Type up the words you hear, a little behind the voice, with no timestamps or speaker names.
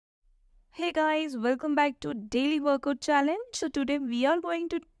Hey guys, welcome back to Daily Workout Challenge. So today we are going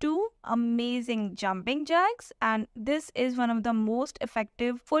to do amazing jumping jacks, and this is one of the most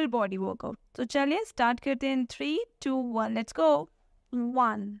effective full body workout. So chaliye start karte in 3, 2, 1. Let's go.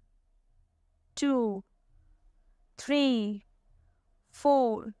 1, 2, 3,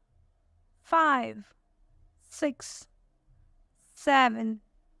 4, 5, 6, 7,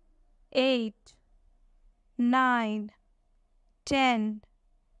 8, 9, 10,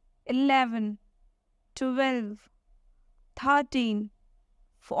 11, 12, 13,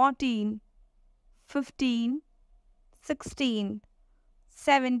 14, 15, 16,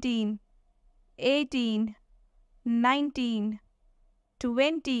 17, 18, 19,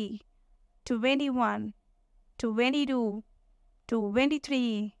 20, 21, 22,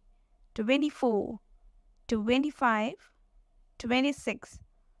 23, 24, 25, 26,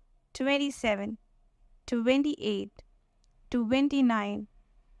 27, 28, 29,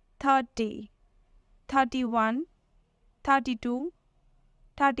 30, 31, 32,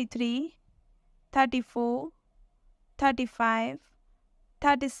 33, 34, 35,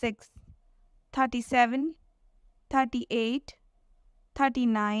 36, 37, 38,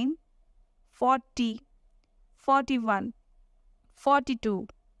 39, 40, 41, 42,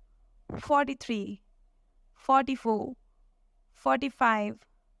 43, 44, 45,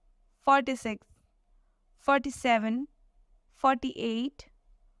 46, 47, 48,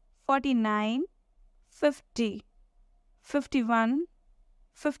 49, 50, 51,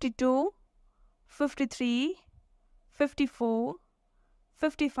 52, 53, 54,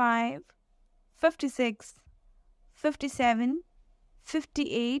 55, 56, 57,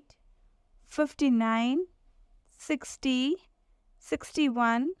 58, 59, 60,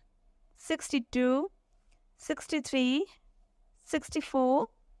 61, 62, 63, 64,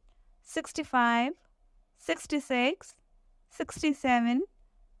 65, 66, 67,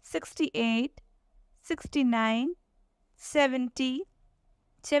 68, 69, 70,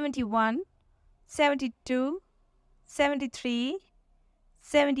 71, 72, 73,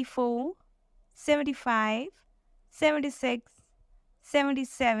 74, 75, 76,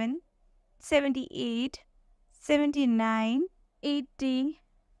 77, 78, 79, 80,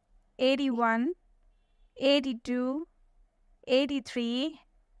 81, 82, 83,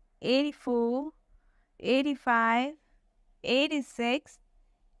 84, 85, 86,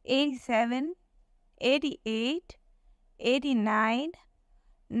 87, 88, 89,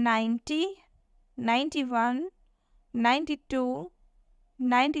 90, 91, 92,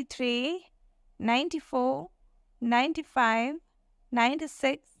 93, 94, 95,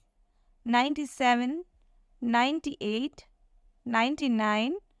 96, 97, 98,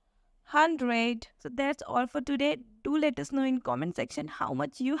 99, 100. So that's all for today. Do let us know in comment section how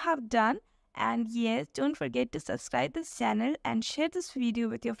much you have done. And yes, don't forget to subscribe this channel and share this video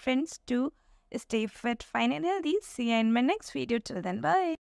with your friends too. Stay fit, fine and healthy. See you in my next video. Till then, bye.